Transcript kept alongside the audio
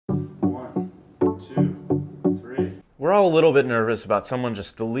We're all a little bit nervous about someone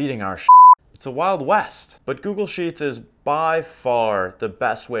just deleting our shit. It's a wild west. But Google Sheets is by far the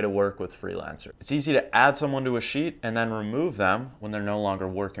best way to work with freelancers. It's easy to add someone to a sheet and then remove them when they're no longer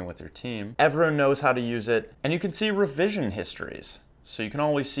working with your team. Everyone knows how to use it, and you can see revision histories. So you can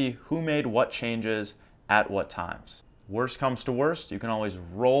always see who made what changes at what times. Worst comes to worst, you can always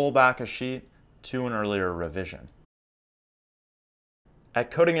roll back a sheet to an earlier revision. At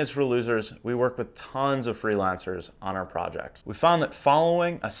Coding is for Losers, we work with tons of freelancers on our projects. We found that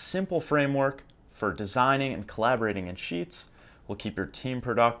following a simple framework for designing and collaborating in Sheets will keep your team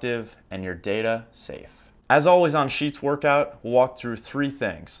productive and your data safe. As always on Sheets Workout, we'll walk through 3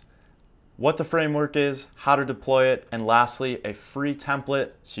 things: what the framework is, how to deploy it, and lastly, a free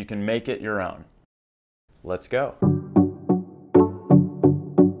template so you can make it your own. Let's go.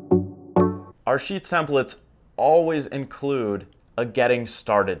 Our Sheets templates always include a Getting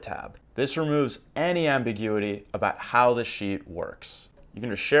Started tab. This removes any ambiguity about how the sheet works. You can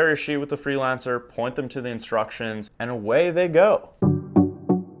just share your sheet with the freelancer, point them to the instructions, and away they go.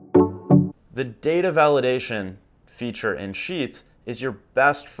 The data validation feature in Sheets is your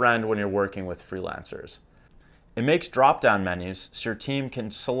best friend when you're working with freelancers. It makes drop-down menus so your team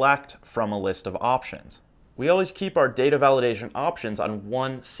can select from a list of options. We always keep our data validation options on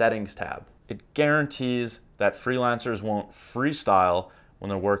one settings tab. It guarantees that freelancers won't freestyle when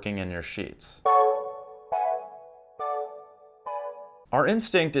they're working in your sheets. Our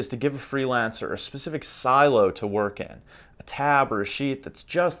instinct is to give a freelancer a specific silo to work in, a tab or a sheet that's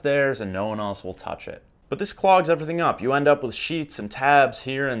just theirs and no one else will touch it. But this clogs everything up. You end up with sheets and tabs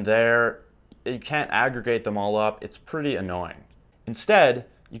here and there. You can't aggregate them all up. It's pretty annoying. Instead,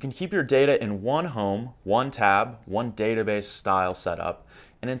 you can keep your data in one home, one tab, one database style setup,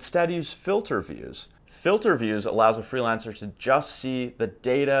 and instead use filter views. Filter views allows a freelancer to just see the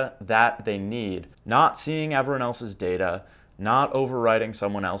data that they need, not seeing everyone else's data, not overwriting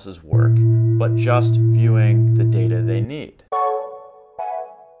someone else's work, but just viewing the data they need.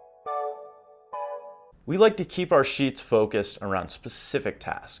 We like to keep our sheets focused around specific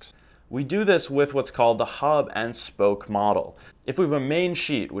tasks. We do this with what's called the hub and spoke model. If we have a main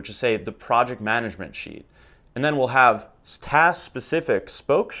sheet, which is say the project management sheet, and then we'll have task-specific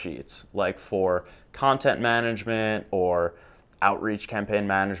spoke sheets, like for content management or outreach campaign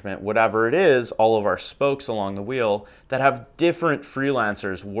management, whatever it is, all of our spokes along the wheel that have different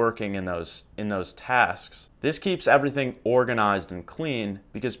freelancers working in those tasks. This keeps everything organized and clean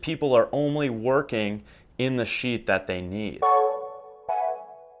because people are only working in the sheet that they need.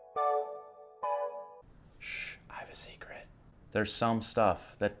 Shh, I have a secret. There's some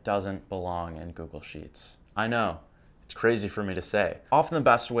stuff that doesn't belong in Google Sheets. I know. It's crazy for me to say. Often the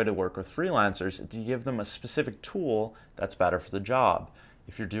best way to work with freelancers is to give them a specific tool that's better for the job.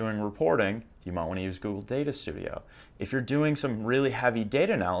 If you're doing reporting, you might want to use Google Data Studio. If you're doing some really heavy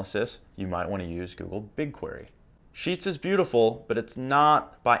data analysis, you might want to use Google BigQuery. Sheets is beautiful, but it's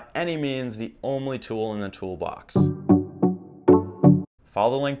not by any means the only tool in the toolbox.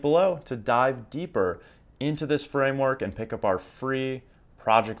 Follow the link below to dive deeper into this framework and pick up our free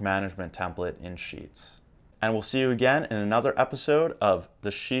project management template in Sheets. And we'll see you again in another episode of the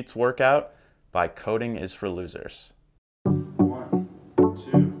Sheets Workout by Coding is for Losers. 1,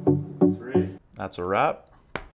 2, 3. That's a wrap.